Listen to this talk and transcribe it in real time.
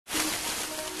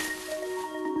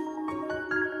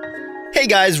Hey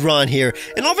guys, Ron here,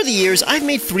 and over the years I've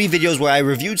made 3 videos where I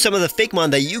reviewed some of the Fakemon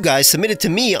that you guys submitted to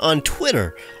me on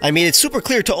Twitter. I made it super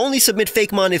clear to only submit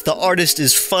Fakemon if the artist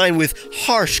is fine with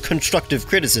harsh constructive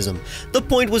criticism. The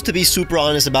point was to be super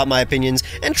honest about my opinions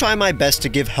and try my best to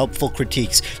give helpful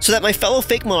critiques so that my fellow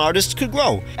Fakemon artists could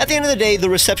grow. At the end of the day, the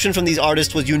reception from these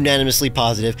artists was unanimously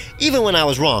positive, even when I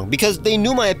was wrong, because they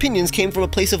knew my opinions came from a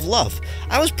place of love.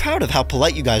 I was proud of how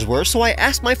polite you guys were, so I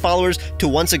asked my followers to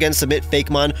once again submit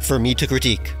Fakemon for me to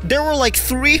critique. There were like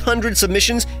 300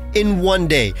 submissions in one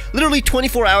day. Literally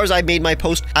 24 hours I made my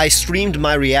post, I streamed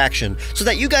my reaction, so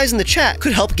that you guys in the chat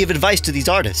could help give advice to these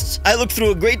artists. I looked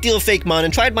through a great deal of Fakemon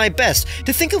and tried my best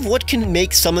to think of what can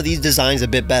make some of these designs a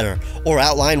bit better, or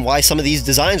outline why some of these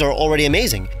designs are already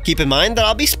amazing. Keep in mind that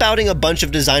I'll be spouting a bunch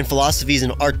of design philosophies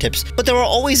and art tips, but there are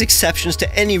always exceptions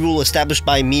to any rule established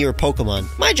by me or Pokemon.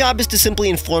 My job is to simply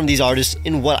inform these artists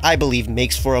in what I believe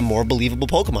makes for a more believable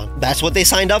Pokemon. That's what they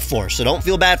signed up for, so don't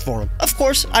feel bad for them. Of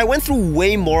course, I went through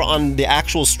way more on the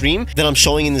actual stream than I'm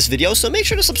showing in this video, so make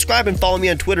sure to subscribe and follow me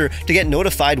on Twitter to get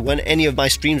notified when any of my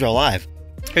streams are live.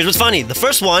 Here's what's funny. The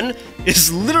first one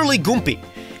is literally Goompy.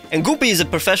 And Goompy is a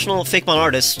professional Fakemon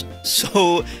artist,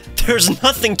 so there's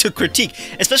nothing to critique,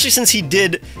 especially since he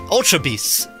did Ultra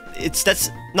Beasts. That's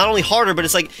not only harder, but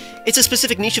it's a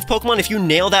specific niche of Pokemon. If you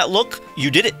nail that look, you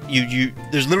did it.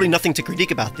 There's literally nothing to critique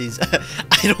about these. I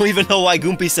don't even know why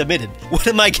Goompy submitted. What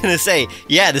am I gonna say?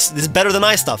 Yeah, this is better than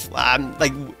my stuff.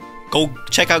 Go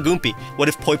check out Goompy. What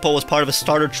if Poipo was part of a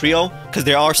starter trio? Because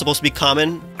they are supposed to be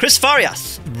common. Chris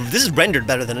Farias! This is rendered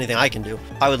better than anything I can do.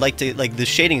 I would like to, the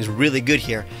shading is really good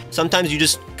here. Sometimes you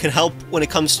just can help when it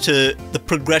comes to the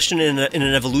progression in an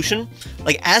evolution.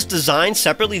 As designed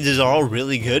separately, these are all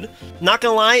really good. Not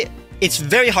gonna lie, it's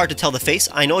very hard to tell the face.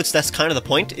 I know that's kind of the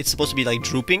point. It's supposed to be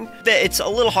drooping. It's a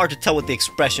little hard to tell what the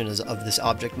expression is of this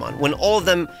Objectmon. When all of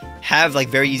them have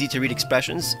very easy to read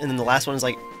expressions, and then the last one is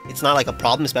it's not a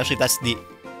problem, especially if that's the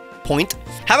point.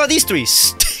 How about these 3?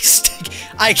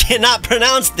 I cannot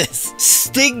pronounce this.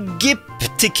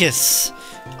 Stygipticus.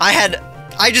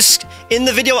 In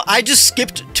the video, I just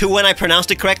skipped to when I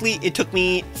pronounced it correctly. It took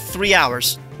me 3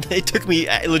 hours. It took me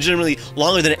legitimately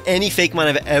longer than any Fakemon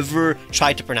I've ever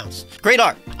tried to pronounce. Great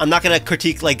art. I'm not gonna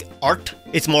critique art.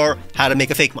 It's more how to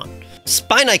make a Fakemon.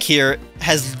 Spinike here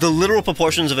has the literal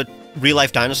proportions of a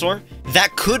real-life dinosaur.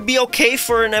 That could be okay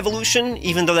for an evolution,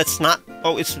 even though that's not...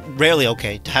 Oh, it's rarely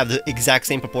okay to have the exact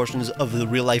same proportions of the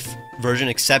real-life version,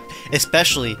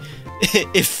 especially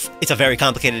if it's a very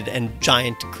complicated and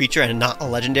giant creature and not a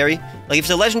legendary. If it's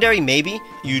a legendary, maybe.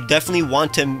 You definitely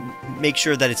want to make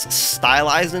sure that it's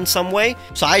stylized in some way.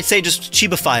 So I'd say just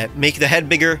Chibify it. Make the head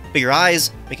bigger, bigger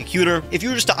eyes, make it cuter. If you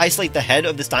were just to isolate the head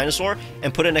of this dinosaur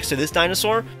and put it next to this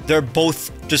dinosaur, they're both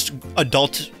just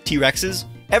adult T-Rexes.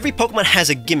 Every Pokemon has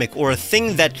a gimmick or a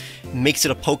thing that makes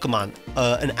it a Pokemon,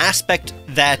 an aspect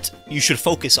that you should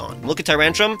focus on. Look at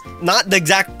Tyrantrum, not the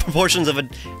exact proportions of a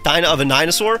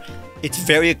dinosaur. It's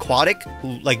very aquatic,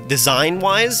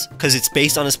 design-wise, because it's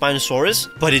based on a Spinosaurus,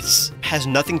 but it has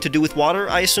nothing to do with water,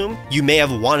 I assume. You may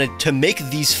have wanted to make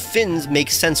these fins make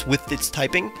sense with its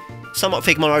typing. Some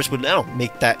Fakemon artists would now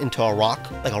make that into a rock,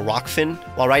 like a rock fin,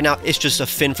 while right now it's just a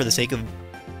fin for the sake of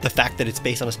the fact that it's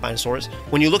based on a Spinosaurus.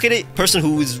 When you look at it, a person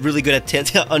who is really good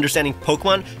at understanding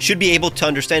Pokemon should be able to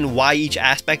understand why each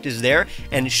aspect is there,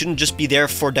 and it shouldn't just be there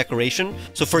for decoration.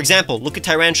 So for example, look at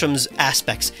Tyrantrum's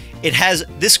aspects. It has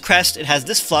this crest, it has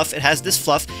this fluff, it has this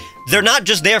fluff. They're not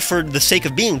just there for the sake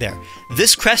of being there.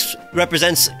 This crest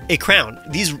represents a crown.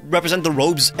 These represent the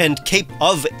robes and cape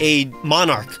of a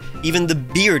monarch. Even the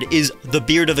beard is the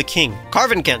beard of a king.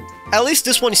 Carvenken. At least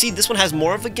this one, you see, this one has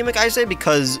more of a gimmick, I say,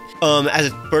 because as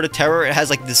a bird of terror, it has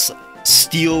this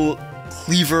steel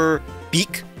cleaver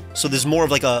beak. So there's more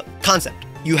of a concept.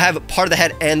 You have part of the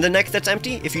head and the neck that's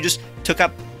empty. If you just took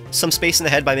up some space in the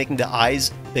head by making the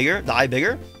eyes bigger, the eye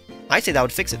bigger, I'd say that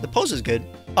would fix it. The pose is good.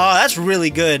 Oh, that's really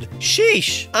good.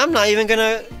 Sheesh. I'm not even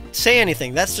gonna say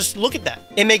anything. That's just, look at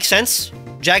that. It makes sense.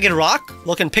 Jagged rock,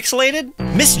 looking pixelated.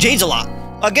 Miss Jade's a lot.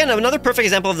 Again, another perfect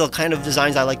example of the kind of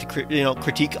designs I like to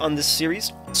critique on this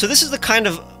series. So this is the kind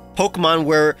of Pokemon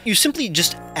where you simply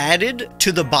just added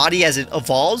to the body as it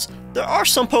evolves. There are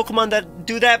some Pokemon that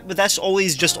do that, but that's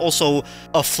always just also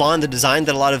a flaw in the design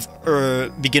that a lot of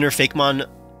beginner Fakemon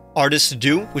artists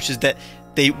do, which is that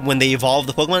when they evolve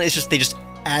the Pokemon, it's just they just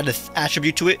add an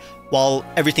attribute to it while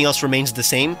everything else remains the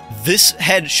same. This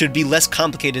head should be less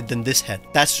complicated than this head.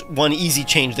 That's one easy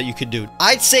change that you could do.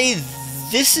 I'd say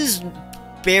this is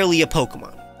barely a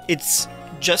Pokemon. It's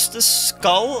just a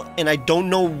skull, and I don't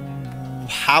know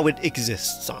how it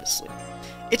exists, honestly.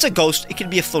 It's a ghost. It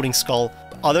could be a floating skull.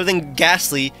 other than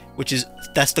Ghastly, which is,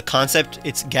 that's the concept,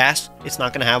 it's gas, it's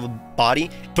not gonna have a body.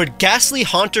 But Ghastly,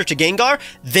 Haunter to Gengar,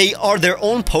 they are their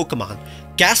own Pokemon.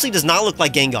 Ghastly does not look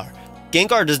like Gengar.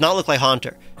 Gengar does not look like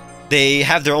Haunter. They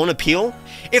have their own appeal.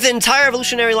 If the entire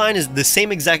evolutionary line is the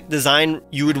same exact design,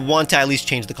 you would want to at least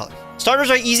change the color. Starters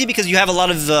are easy because you have a lot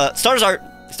of, starters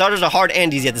are hard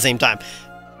and easy at the same time.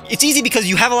 It's easy because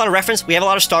you have a lot of reference, we have a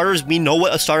lot of starters, we know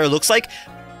what a starter looks like,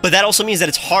 but that also means that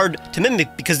it's hard to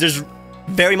mimic because there's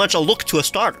very much a look to a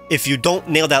starter. If you don't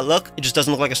nail that look, it just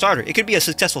doesn't look like a starter. It could be a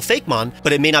successful Fakemon,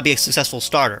 but it may not be a successful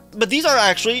starter. But these are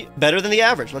actually better than the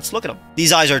average. Let's look at them.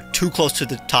 These eyes are too close to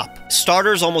the top.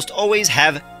 Starters almost always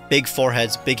have big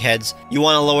foreheads, big heads. You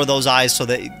want to lower those eyes so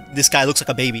that this guy looks like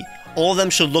a baby. All of them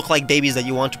should look like babies that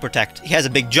you want to protect. He has a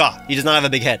big jaw. He does not have a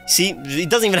big head. See, he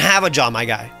doesn't even have a jaw, my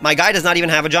guy. My guy does not even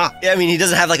have a jaw. I mean, he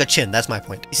doesn't have like a chin. That's my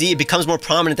point. You see, it becomes more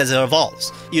prominent as it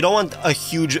evolves. You don't want a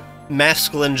huge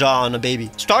masculine jaw on a baby.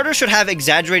 Starters should have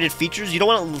exaggerated features. You don't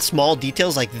want small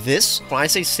details like this. When I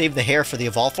say save the hair for the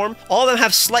evolved form, all of them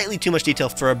have slightly too much detail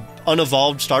for an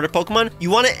unevolved starter Pokemon. You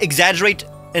want to exaggerate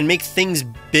and make things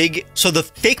big so the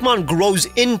Fakemon grows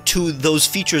into those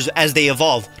features as they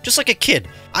evolve, just like a kid.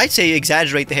 I'd say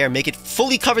exaggerate the hair, make it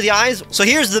fully cover the eyes. So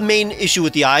here's the main issue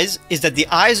with the eyes, is that the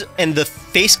eyes and the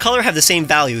face color have the same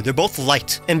value. They're both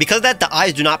light. And because of that, the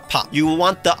eyes do not pop. You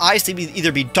want the eyes to be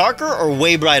either be darker or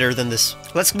way brighter than this.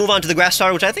 Let's move on to the grass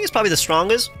starter, which I think is probably the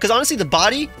strongest. Because honestly, the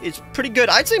body is pretty good.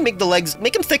 I'd say make the legs,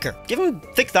 make them thicker. Give them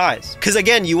thick thighs. Because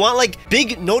again, you want like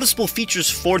big noticeable features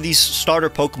for these starter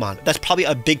Pokemon. That's probably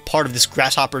a big part of this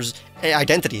grasshopper's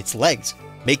identity, its legs.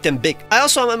 Make them big. I'm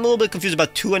a little bit confused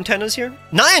about two antennas here.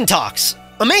 Niantox!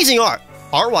 Amazing art!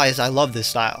 Art-wise, I love this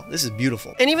style. This is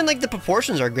beautiful. And even like the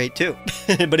proportions are great too.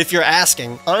 But if you're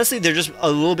asking, honestly, they're just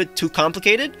a little bit too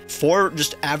complicated for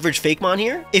just average Fakemon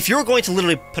here. If you're going to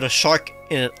literally put a shark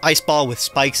in an ice ball with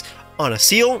spikes on a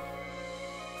seal,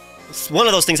 one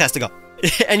of those things has to go.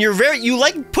 And you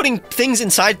like putting things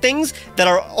inside things that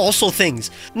are also things.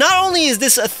 Not only is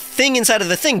this a thing inside of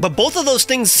the thing, but both of those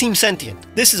things seem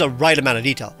sentient. This is a right amount of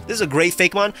detail. This is a great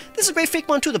Fakemon. This is a great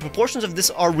Fakemon too. The proportions of this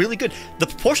are really good. The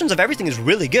proportions of everything is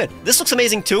really good. This looks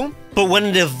amazing too, but when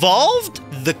it evolved,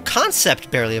 the concept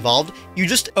barely evolved. You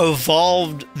just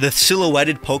evolved the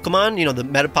silhouetted Pokemon, you know, the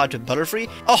Metapod to Butterfree.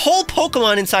 A whole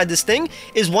Pokemon inside this thing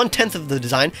is 1/10 of the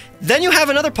design. Then you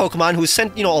have another Pokemon who's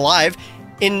sent, you know, alive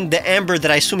in the amber that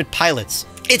I assume it pilots.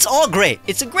 It's all great.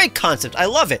 It's a great concept. I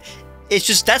love it. It's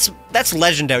just, that's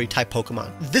legendary type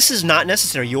Pokemon. This is not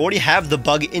necessary. You already have the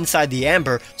bug inside the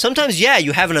amber. Sometimes, yeah,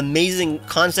 you have an amazing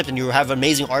concept and you have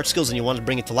amazing art skills and you want to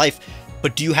bring it to life.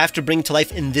 But do you have to bring it to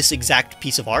life in this exact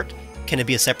piece of art? Can it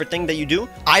be a separate thing that you do?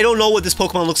 I don't know what this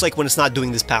Pokemon looks like when it's not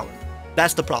doing this power.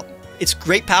 That's the problem. It's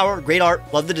great power, great art.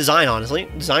 Love the design, honestly.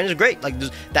 Design is great. Like, the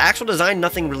actual design,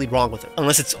 nothing really wrong with it.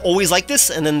 Unless it's always like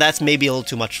this, and then that's maybe a little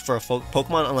too much for a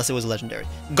Pokemon, unless it was legendary.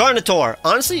 Gardevoir.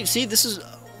 Honestly, see, this is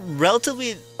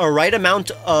relatively a right amount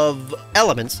of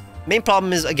elements. Main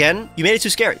problem is, again, you made it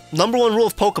too scary. Number one rule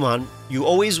of Pokemon, you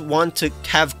always want to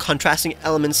have contrasting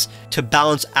elements to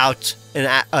balance out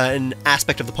an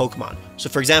aspect of the Pokemon. So,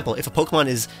 for example, if a Pokemon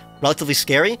is relatively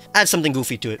scary, add something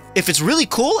goofy to it. If it's really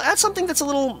cool, add something that's a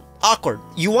little awkward.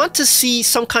 You want to see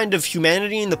some kind of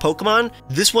humanity in the Pokemon.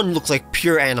 This one looks like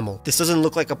pure animal. This doesn't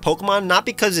look like a Pokemon, not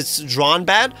because it's drawn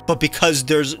bad, but because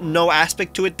there's no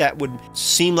aspect to it that would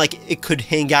seem like it could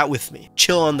hang out with me,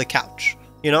 chill on the couch,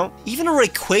 you know? Even a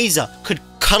Rayquaza could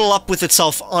cuddle up with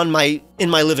itself in my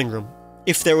living room,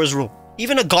 if there was room.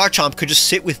 Even a Garchomp could just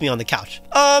sit with me on the couch.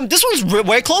 This one's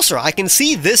way closer. I can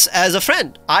see this as a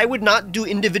friend. I would not do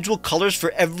individual colors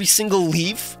for every single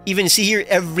leaf. Even see here,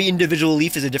 every individual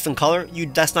leaf is a different color.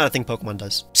 That's not a thing Pokemon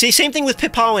does. See, same thing with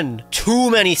Pipawan. Too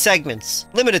many segments.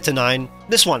 Limited to 9.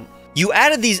 This one. You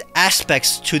added these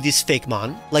aspects to this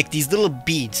Fakemon, like these little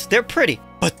beads. They're pretty,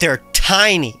 but they're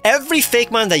tiny. Every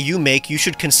Fakemon that you make, you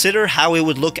should consider how it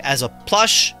would look as a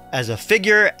plush, as a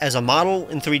figure, as a model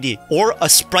in 3D, or a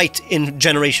sprite in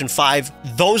Generation 5.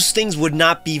 Those things would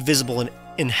not be visible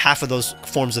in half of those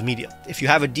forms of media. If you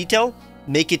have a detail,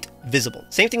 make it visible.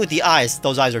 Same thing with the eyes.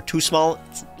 Those eyes are too small.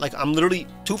 Like, I'm literally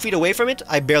 2 feet away from it.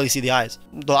 I barely see the eyes.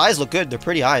 The eyes look good. They're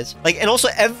pretty eyes. Like, and also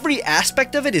every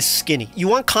aspect of it is skinny. You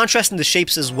want contrast in the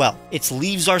shapes as well. Its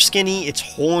leaves are skinny. Its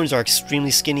horns are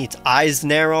extremely skinny. Its eyes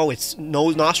narrow. Its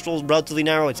nose, nostrils relatively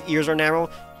narrow. Its ears are narrow.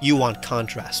 You want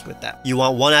contrast with that. You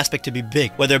want one aspect to be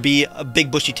big, whether it be a big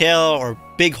bushy tail or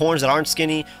big horns that aren't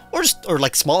skinny, or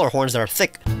like smaller horns that are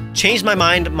thick. Changed my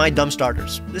mind, my dumb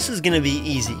starters. This is gonna be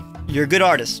easy. You're a good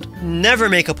artist. Never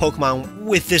make a Pokemon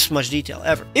with this much detail,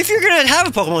 ever. If you're gonna have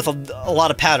a Pokemon with a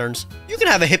lot of patterns, you can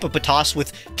have a Hippopotas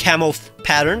with camo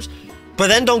patterns, But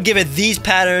then don't give it these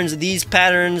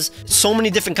patterns, so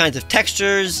many different kinds of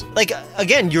textures. Like,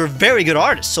 again, you're a very good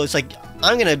artist, so it's like,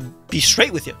 I'm gonna be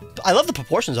straight with you. I love the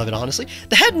proportions of it, honestly.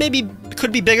 The head maybe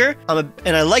could be bigger,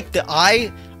 and I like the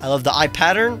eye. I love the eye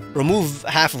pattern. Remove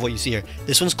half of what you see here.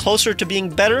 This one's closer to being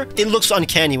better. It looks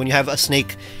uncanny when you have a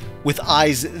snake with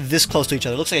eyes this close to each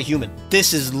other. It looks like a human.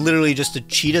 This is literally just a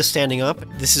cheetah standing up.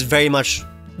 This is very much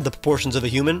the proportions of a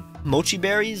human. Mochi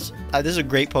berries. This is a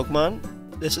great Pokemon.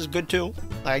 This is good too.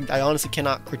 I honestly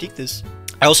cannot critique this.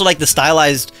 I also like the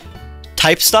stylized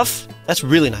type stuff. That's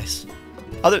really nice.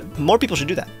 More people should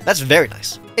do that. That's very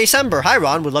nice. Asember, hi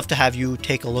Ron, would love to have you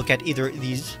take a look at either of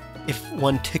these if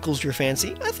one tickles your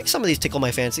fancy. I think some of these tickle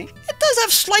my fancy. It does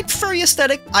have slight furry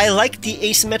aesthetic. I like the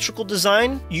asymmetrical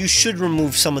design. You should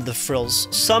remove some of the frills.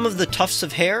 Some of the tufts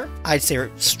of hair, I'd say,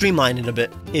 are streamlined it a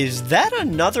bit. Is that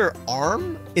another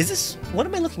arm? Is this, what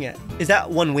am I looking at? Is that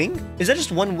one wing? Is that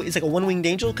just one, it's like a one-winged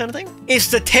angel kind of thing? It's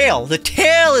the tail. The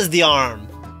tail is the arm.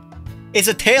 It's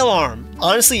a tail arm.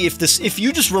 Honestly, if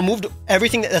you just removed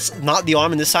everything that's not the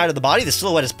arm in this side of the body, the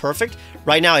silhouette is perfect.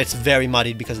 Right now, it's very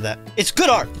muddied because of that. It's good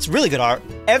art. It's really good art.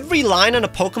 Every line on a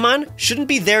Pokemon shouldn't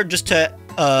be there just to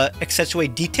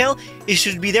accentuate detail. It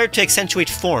should be there to accentuate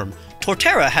form.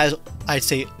 Torterra has, I'd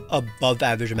say, above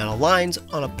average amount of lines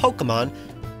on a Pokemon.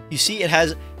 You see, it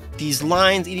has these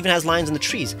lines. It even has lines in the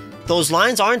trees. Those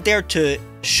lines aren't there to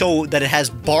show that it has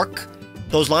bark.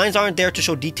 Those lines aren't there to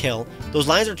show detail. Those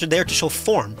lines are there to show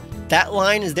form. That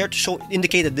line is there to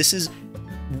indicate that this is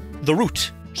the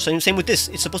root. Same with this.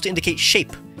 It's supposed to indicate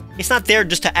shape. It's not there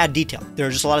just to add detail. There are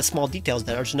just a lot of small details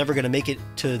that are just never going to make it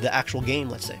to the actual game,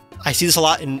 let's say. I see this a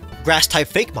lot in grass-type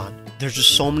Fakemon. There's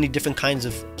just so many different kinds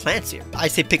of plants here.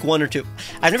 I'd say pick one or two.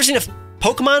 I've never seen a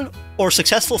Pokemon or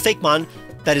successful Fakemon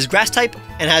that is grass-type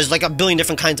and has like a billion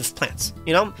different kinds of plants,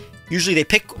 you know? Usually they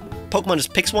pick, Pokemon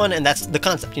just picks one and that's the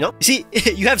concept, you know? You see,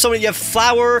 you have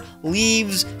flower,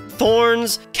 leaves,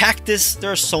 thorns, cactus.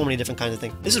 There are so many different kinds of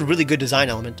things. This is a really good design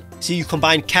element. See, you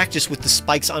combine cactus with the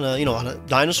spikes on a, on a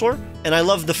dinosaur, and I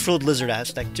love the frilled lizard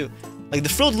aspect too. Like the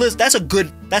frilled lizard,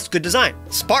 that's good design.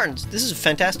 Spartans, this is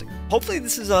fantastic. Hopefully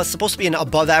this is supposed to be an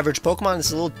above average Pokemon. This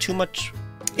is a little too much.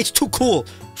 It's too cool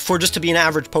for just to be an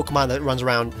average Pokemon that runs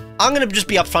around. I'm gonna just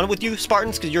be upfront with you,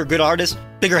 Spartans, because you're a good artist.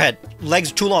 Bigger head,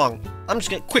 legs too long. I'm just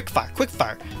gonna quick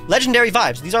fire. Legendary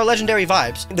vibes. These are legendary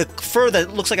vibes. The fur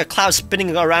that looks like a cloud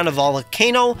spinning around a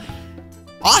volcano.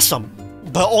 Awesome.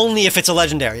 But only if it's a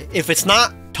legendary. If it's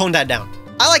not, tone that down.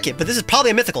 I like it, but this is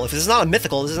probably a mythical. If this is not a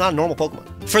mythical, this is not a normal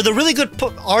Pokemon. For the really good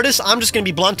artists, I'm just gonna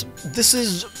be blunt. This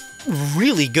is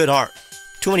really good art.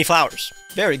 Too many flowers.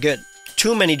 Very good.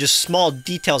 Too many just small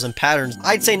details and patterns.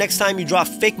 I'd say next time you draw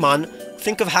Fakemon,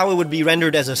 think of how it would be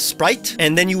rendered as a sprite,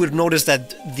 and then you would notice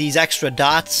that these extra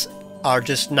dots are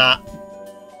just not,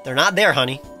 they're not there,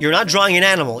 honey. You're not drawing an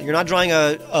animal. You're not drawing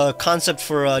a concept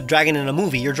for a dragon in a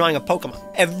movie. You're drawing a Pokemon.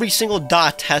 Every single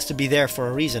dot has to be there for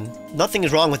a reason. Nothing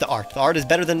is wrong with the art. The art is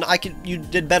better than you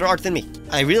did better art than me.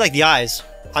 I really like the eyes.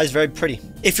 Eyes very pretty.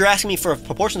 If you're asking me for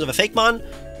proportions of a Fakemon,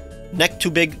 neck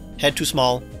too big, head too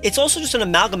small. It's also just an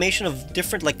amalgamation of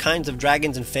different kinds of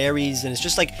dragons and fairies, and it's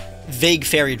just like vague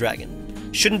fairy dragon.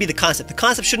 Shouldn't be the concept. The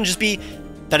concept shouldn't just be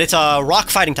that it's a rock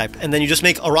fighting type, and then you just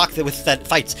make a rock that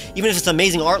fights. Even if it's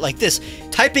amazing art like this,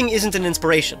 typing isn't an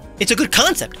inspiration. It's a good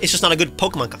concept, it's just not a good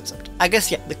Pokemon concept. I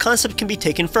guess, yeah, the concept can be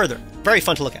taken further. Very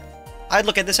fun to look at. I'd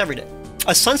look at this every day.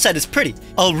 A sunset is pretty.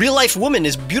 A real-life woman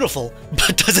is beautiful,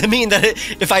 but doesn't mean that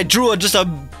if I drew just a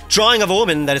drawing of a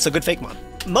woman, that it's a good Fakemon.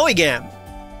 Moegam.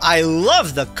 I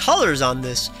love the colors on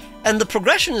this, and the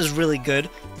progression is really good.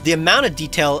 The amount of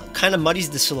detail kind of muddies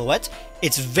the silhouette.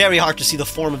 It's very hard to see the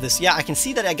form of this. Yeah, I can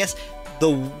see that, I guess,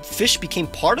 the fish became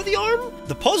part of the arm.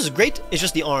 The pose is great, it's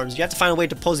just the arms. You have to find a way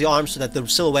to pose the arms so that the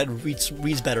silhouette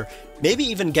reads better. Maybe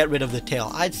even get rid of the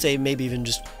tail. I'd say maybe even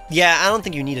just, yeah, I don't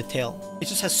think you need a tail. It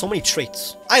just has so many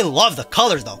traits. I love the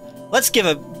colors though. Let's give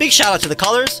a big shout out to the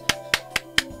colors.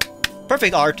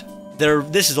 Perfect art.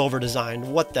 This is over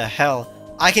designed. What the hell?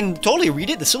 I can totally read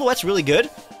it. The silhouette's really good.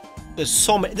 There's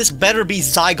so many. This better be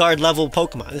Zygarde level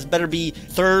Pokemon. This better be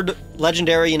third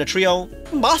legendary in a trio.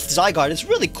 Moth Zygarde, it's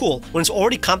really cool. When it's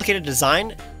already complicated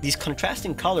design, these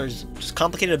contrasting colors just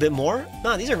complicate it a bit more.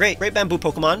 No, these are great. Great bamboo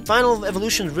Pokemon. Final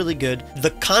evolution is really good.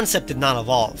 The concept did not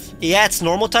evolve. Yeah, it's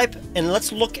normal type. And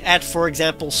let's look at, for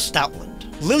example, Stoutland.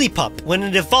 Lillipup, when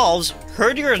it evolves,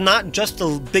 Herdier is not just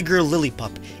a bigger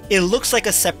Lillipup. It looks like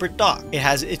a separate dog.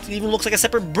 It even looks like a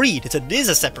separate breed. It is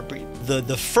a separate breed.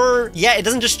 The fur, yeah, it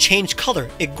doesn't just change color.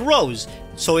 It grows.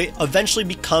 So it eventually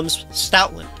becomes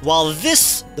Stoutland. While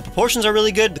this, the proportions are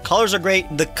really good, the colors are great,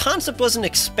 the concept wasn't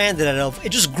expanded at all, it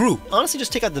just grew. Honestly,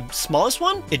 just take out the smallest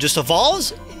one, it just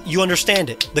evolves, you understand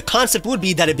it. The concept would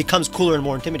be that it becomes cooler and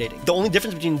more intimidating. The only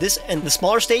difference between this and the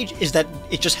smaller stage is that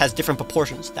it just has different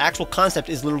proportions. The actual concept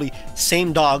is literally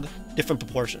same dog, different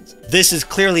proportions. This is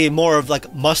clearly more of like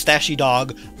mustachy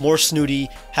dog, more snooty,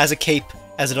 has a cape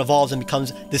as it evolves and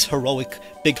becomes this heroic,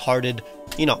 big-hearted,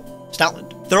 you know,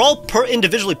 Stoutland. They're all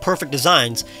individually perfect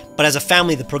designs, but as a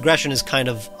family, the progression is kind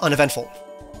of uneventful.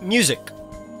 Music,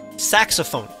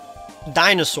 saxophone,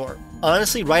 dinosaur.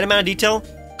 Honestly, right amount of detail,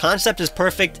 concept is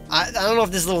perfect. I don't know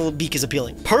if this little beak is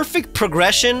appealing. Perfect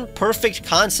progression, perfect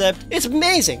concept. It's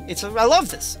amazing. I love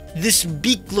this. This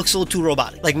beak looks a little too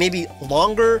robotic. Like maybe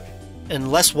longer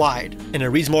and less wide, and it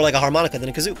reads more like a harmonica than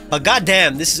a kazoo. But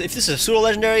goddamn, if this is a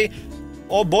pseudo-legendary,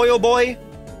 oh boy,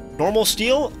 normal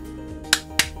steel.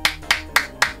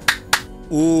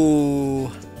 Ooh,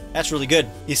 that's really good.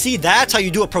 You see, that's how you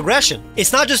do a progression.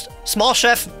 It's not just small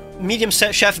chef, medium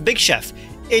chef, big chef.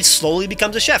 It slowly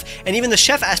becomes a chef. And even the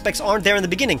chef aspects aren't there in the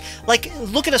beginning. Like,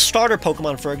 look at a starter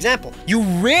Pokemon, for example. You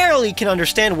rarely can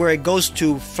understand where it goes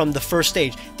to from the first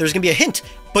stage. There's gonna be a hint,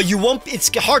 but you won't,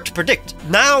 it's hard to predict.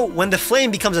 Now, when the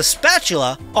flame becomes a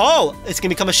spatula, oh, it's gonna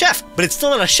become a chef. But it's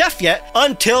still not a chef yet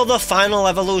until the final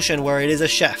evolution where it is a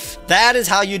chef. That is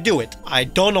how you do it. I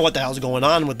don't know what the hell's going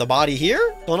on with the body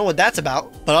here. Don't know what that's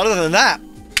about. But other than that,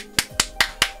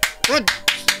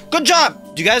 good job.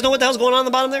 Do you guys know what the hell's going on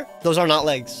the bottom there? Those are not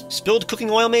legs. Spilled cooking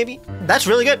oil, maybe? That's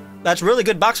really good. That's really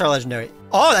good box art legendary.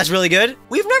 Oh, that's really good.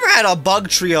 We've never had a bug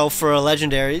trio for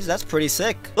legendaries. That's pretty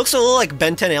sick. Looks a little like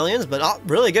Ben 10 aliens, but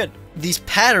really good. These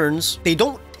patterns, they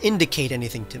don't indicate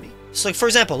anything to me. So like, for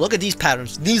example, look at these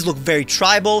patterns. These look very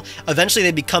tribal. Eventually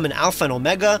they become an alpha and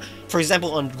omega. For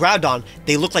example, on Groudon,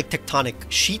 they look like tectonic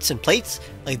sheets and plates.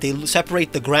 Like they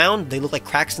separate the ground. They look like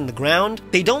cracks in the ground.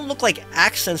 They don't look like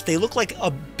accents. They look like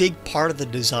a big part of the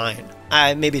design.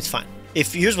 Maybe it's fine.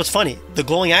 Here's what's funny. The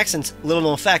glowing accents, little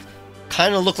known fact,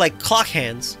 kind of look like clock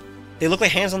hands. They look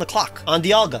like hands on the clock. On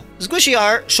Dialga, squishy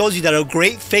art shows you that a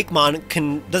great Fakemon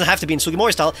doesn't have to be in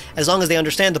Sugimori style as long as they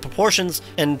understand the proportions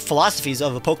and philosophies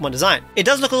of a Pokemon design. It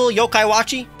does look a little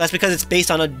yokai-watchy. That's because it's based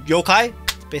on a yokai,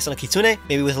 based on a kitsune,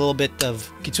 maybe with a little bit of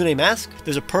kitsune mask.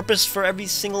 There's a purpose for every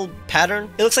single pattern.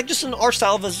 It looks like just an art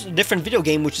style of a different video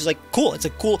game, which is like cool. It's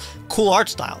a cool art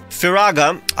style.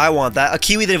 Firaga, I want that. A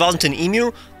Kiwi that evolves into an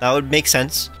emu, that would make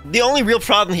sense. The only real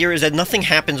problem here is that nothing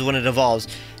happens when it evolves.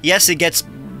 Yes, it gets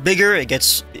bigger,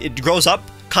 it grows up.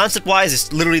 Concept-wise,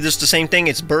 it's literally just the same thing.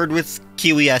 It's bird with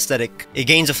kiwi aesthetic. It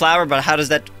gains a flower, but how does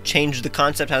that change the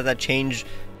concept? How does that change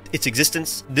its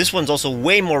existence? This one's also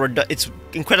way more it's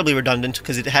incredibly redundant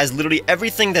because it has literally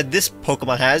everything that this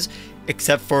Pokemon has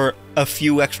except for a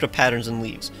few extra patterns and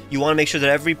leaves. You want to make sure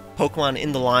that every Pokemon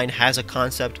in the line has a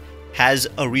concept, has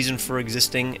a reason for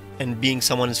existing and being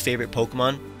someone's favorite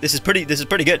Pokemon. This is pretty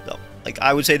good though. Like,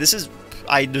 I would say this is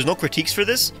there's no critiques for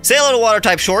this. Say hello to water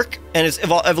type Shork and its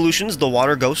evolutions, the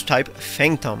water ghost type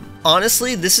Phantom.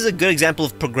 Honestly, this is a good example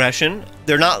of progression.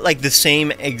 They're not like the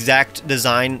same exact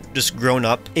design, just grown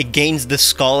up. It gains the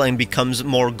skull and becomes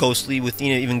more ghostly with,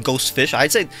 you know, even ghost fish.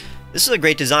 I'd say this is a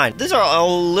great design. These are a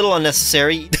little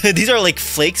unnecessary. These are like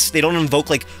flakes. They don't invoke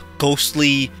like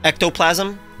ghostly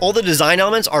ectoplasm. All the design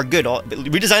elements are good.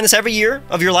 Redesign this every year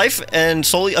of your life and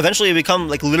eventually become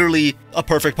like literally a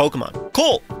perfect Pokemon.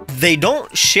 Cool. They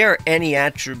don't share any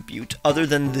attribute other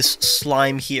than this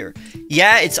slime here.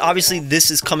 Yeah, it's obviously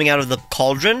this is coming out of the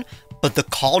cauldron, but the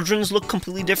cauldrons look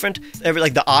completely different.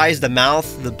 Like the eyes, the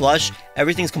mouth, the blush,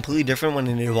 everything's completely different when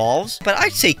it evolves. But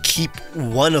I'd say keep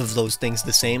one of those things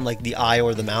the same, like the eye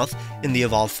or the mouth in the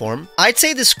evolved form. I'd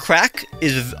say this crack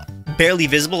is barely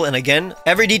visible, and again,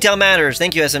 every detail matters.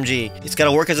 Thank you, SMG. It's got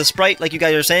to work as a sprite, like you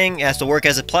guys are saying. It has to work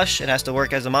as a plush. It has to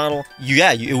work as a model.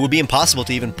 It would be impossible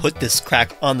to even put this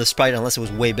crack on the sprite unless it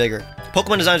was way bigger.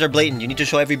 Pokemon designs are blatant. You need to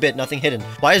show every bit, nothing hidden.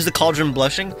 Why is the cauldron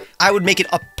blushing? I would make it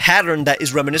a pattern that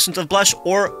is reminiscent of blush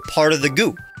or part of the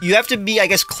goo. You have to be, I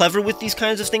guess, clever with these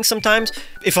kinds of things sometimes.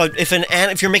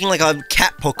 If you're making like a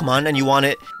cat Pokemon and you want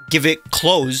to give it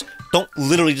clothes, don't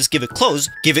literally just give it clothes,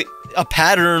 give it a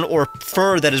pattern or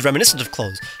fur that is reminiscent of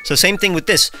clothes. So same thing with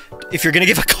this. If you're gonna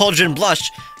give a cauldron blush,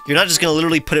 you're not just gonna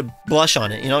literally put a blush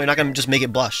on it, you know? You're not gonna just make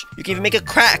it blush. You can even make a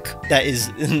crack that is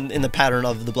in the pattern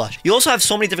of the blush. You also have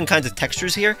so many different kinds of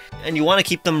textures here, and you wanna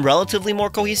keep them relatively more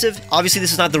cohesive. Obviously,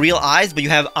 this is not the real eyes, but you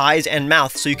have eyes and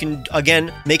mouth, so you can,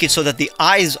 again, make it so that the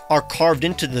eyes are carved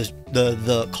into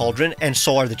the cauldron, and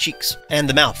so are the cheeks and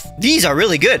the mouth. These are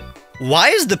really good. Why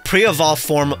is the pre-evolved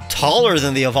form taller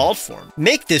than the evolved form?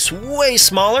 Make this way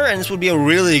smaller, and this would be a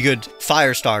really good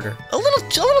fire starter. A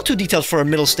little too detailed for a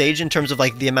middle stage in terms of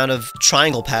like the amount of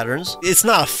triangle patterns. It's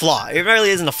not a flaw. It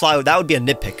really isn't a flaw. That would be a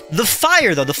nitpick. The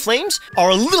fire, though, the flames are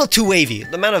a little too wavy.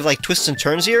 The amount of like twists and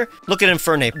turns here. Look at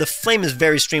Infernape. The flame is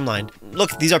very streamlined.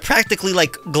 Look, these are practically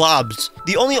like globs.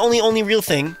 The only real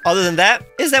thing other than that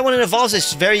is that when it evolves,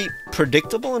 it's very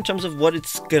predictable in terms of what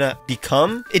it's gonna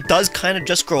become. It does kind of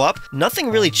just grow up. Nothing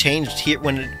really changed here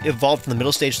when it evolved from the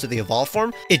middle stage to the evolved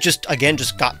form. It just, again,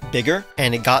 just got bigger,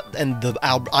 and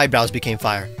the eyebrows became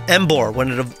fire. Embor,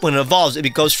 when it evolves,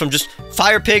 it goes from just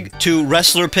fire pig to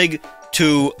wrestler pig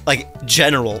to like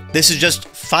general. This is just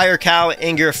fire cow,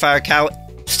 angry fire cow,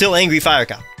 still angry fire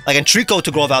cow. Like in Trico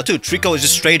to Grovyle too. Trico is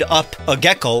just straight up a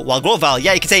gecko, while Grovyle,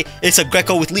 yeah, you can say it's a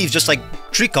gecko with leaves just like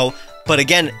Trico. But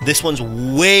again, this one's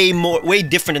way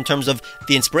different in terms of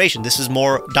the inspiration. This is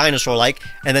more dinosaur-like,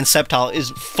 and then Sceptile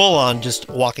is full-on just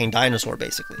walking dinosaur,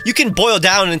 basically. You can boil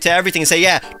down into everything and say,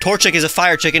 yeah, Torchic is a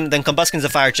fire chicken, then Combusken's a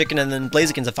fire chicken, and then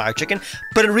Blaziken's a fire chicken,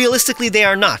 but realistically, they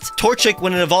are not. Torchic,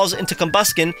 when it evolves into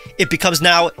Combusken, it becomes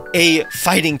now a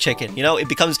fighting chicken, you know? It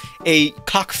becomes a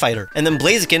cockfighter. And then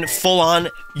Blaziken, full-on,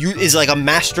 is like a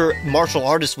master martial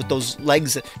artist with those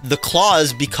legs. The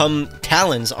claws become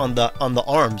talons on the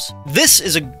arms. This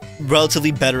is a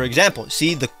relatively better example.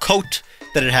 See, the coat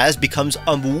that it has becomes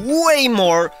a way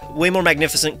more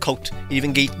magnificent coat. It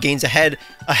even gains a head,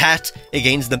 a hat. It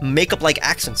gains the makeup-like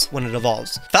accents when it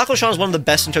evolves. Falcochon is one of the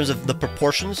best in terms of the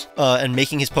proportions and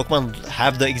making his Pokemon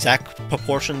have the exact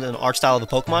proportions and art style of the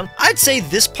Pokemon. I'd say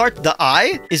this part, the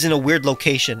eye, is in a weird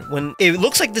location. When it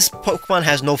looks like this Pokemon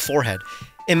has no forehead.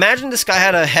 Imagine this guy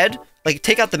had a head. Like,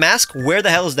 take out the mask, where the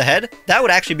hell is the head? That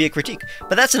would actually be a critique.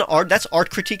 But that's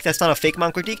art critique, that's not a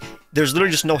Fakemon critique. There's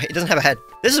literally just it doesn't have a head.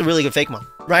 This is a really good Fakemon.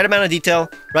 Right amount of detail,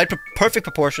 perfect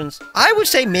proportions. I would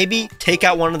say maybe take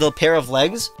out one of the pair of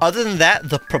legs. Other than that,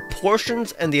 the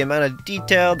proportions and the amount of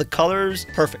detail, the colors,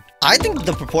 perfect. I think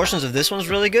the proportions of this one's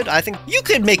really good. I think you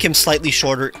could make him slightly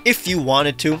shorter if you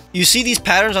wanted to. You see these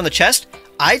patterns on the chest?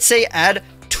 I'd say add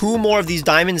 2 more of these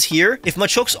diamonds here. If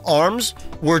Machoke's arms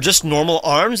were just normal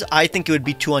arms, I think it would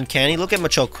be too uncanny. Look at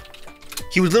Machoke.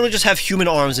 He would literally just have human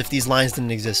arms if these lines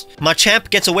didn't exist. Machamp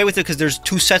gets away with it because there's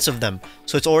 2 sets of them,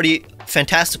 so it's already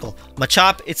fantastical.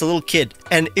 Machop, it's a little kid,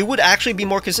 and it would actually be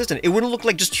more consistent. It wouldn't look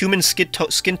like just human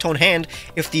skin tone hand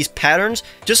if these patterns,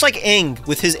 just like Aang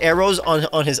with his arrows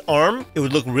on his arm, it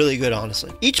would look really good,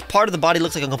 honestly. Each part of the body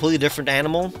looks like a completely different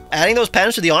animal. Adding those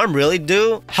patterns to the arm really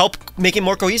do help make it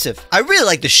more cohesive. I really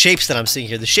like the shapes that I'm seeing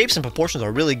here. The shapes and proportions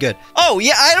are really good. Oh,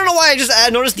 yeah, I don't know why I just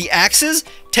noticed the axes.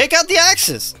 Take out the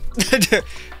axes.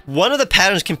 One of the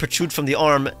patterns can protrude from the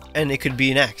arm, and it could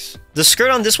be an axe. The skirt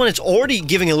on this one, it's already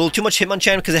giving a little too much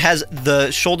Hitmonchan because it has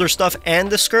the shoulder stuff and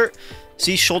the skirt.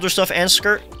 See, shoulder stuff and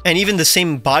skirt, and even the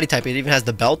same body type. It even has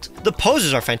the belt. The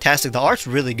poses are fantastic. The art's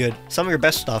really good. Some of your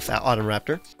best stuff at Autumn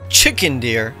Raptor. Chicken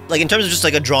deer, like in terms of just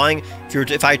like a drawing.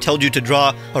 If I told you to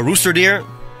draw a rooster deer,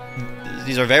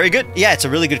 these are very good. Yeah, it's a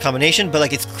really good combination, but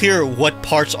like it's clear what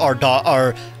parts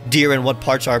are deer and what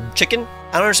parts are chicken.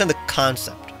 I don't understand the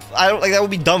concept. I don't like that would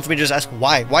be dumb for me to just ask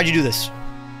why. Why'd you do this?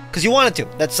 Because you wanted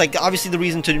to. That's like obviously the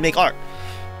reason to make art.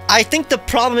 I think the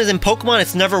problem is in Pokemon,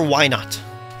 it's never why not.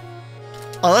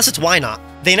 Unless it's why not.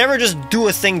 They never just do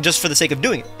a thing just for the sake of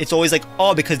doing it. It's always like,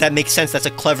 oh, because that makes sense. That's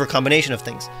a clever combination of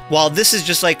things. While this is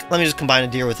just like, let me just combine a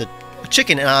deer with a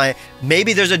chicken, and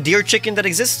maybe there's a deer chicken that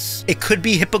exists. It could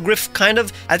be Hippogriff, kind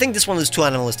of. I think this one is too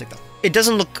animalistic, though. It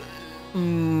doesn't look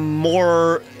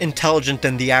more intelligent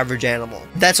than the average animal.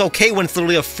 That's okay when it's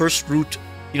literally a first root,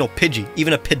 you know, Pidgey.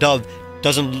 Even a Pidove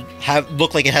doesn't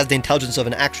look like it has the intelligence of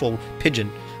an actual pigeon.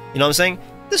 You know what I'm saying?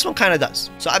 This one kind of does.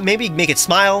 So maybe make it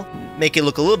smile, make it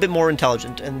look a little bit more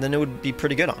intelligent, and then it would be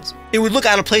pretty good, honestly. It would look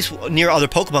out of place near other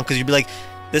Pokemon because you'd be like,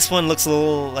 this one looks a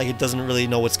little like it doesn't really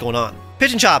know what's going on.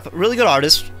 Pigeon Chop, really good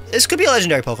artist. This could be a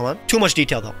legendary Pokemon. Too much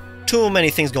detail, though. Too many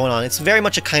things going on. It's very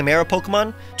much a Chimera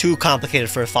Pokemon. Too complicated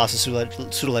for a fossil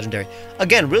pseudo-legendary.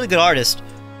 Again, really good artist.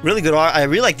 Really good art. I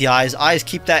really like the eyes. Eyes,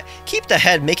 keep the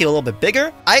head, make it a little bit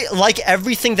bigger. I like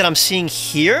everything that I'm seeing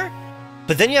here,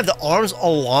 but then you have the arms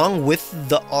along with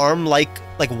the arm like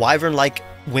wyvern-like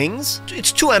wings.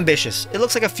 It's too ambitious. It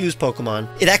looks like a fused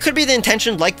Pokemon. That could be the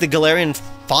intention, like the Galarian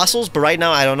fossils, but right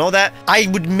now I don't know that. I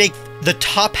would make the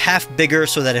top half bigger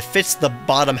so that it fits the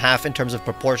bottom half in terms of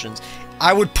proportions.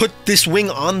 I would put this wing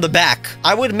on the back.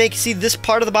 I would make, see this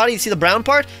part of the body, see the brown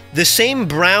part? The same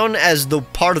brown as the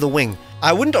part of the wing.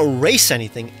 I wouldn't erase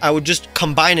anything. I would just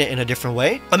combine it in a different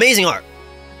way. Amazing art.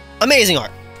 Amazing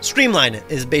art. Streamline it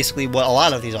is basically what a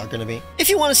lot of these are going to be. If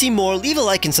you want to see more, leave a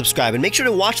like and subscribe, and make sure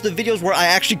to watch the videos where I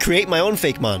actually create my own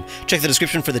Fakemon. Check the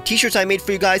description for the t-shirts I made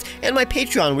for you guys, and my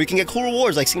Patreon where you can get cool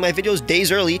rewards like seeing my videos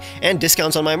days early and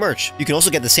discounts on my merch. You can also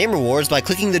get the same rewards by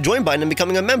clicking the join button and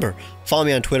becoming a member. Follow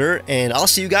me on Twitter, and I'll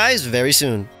see you guys very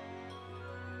soon.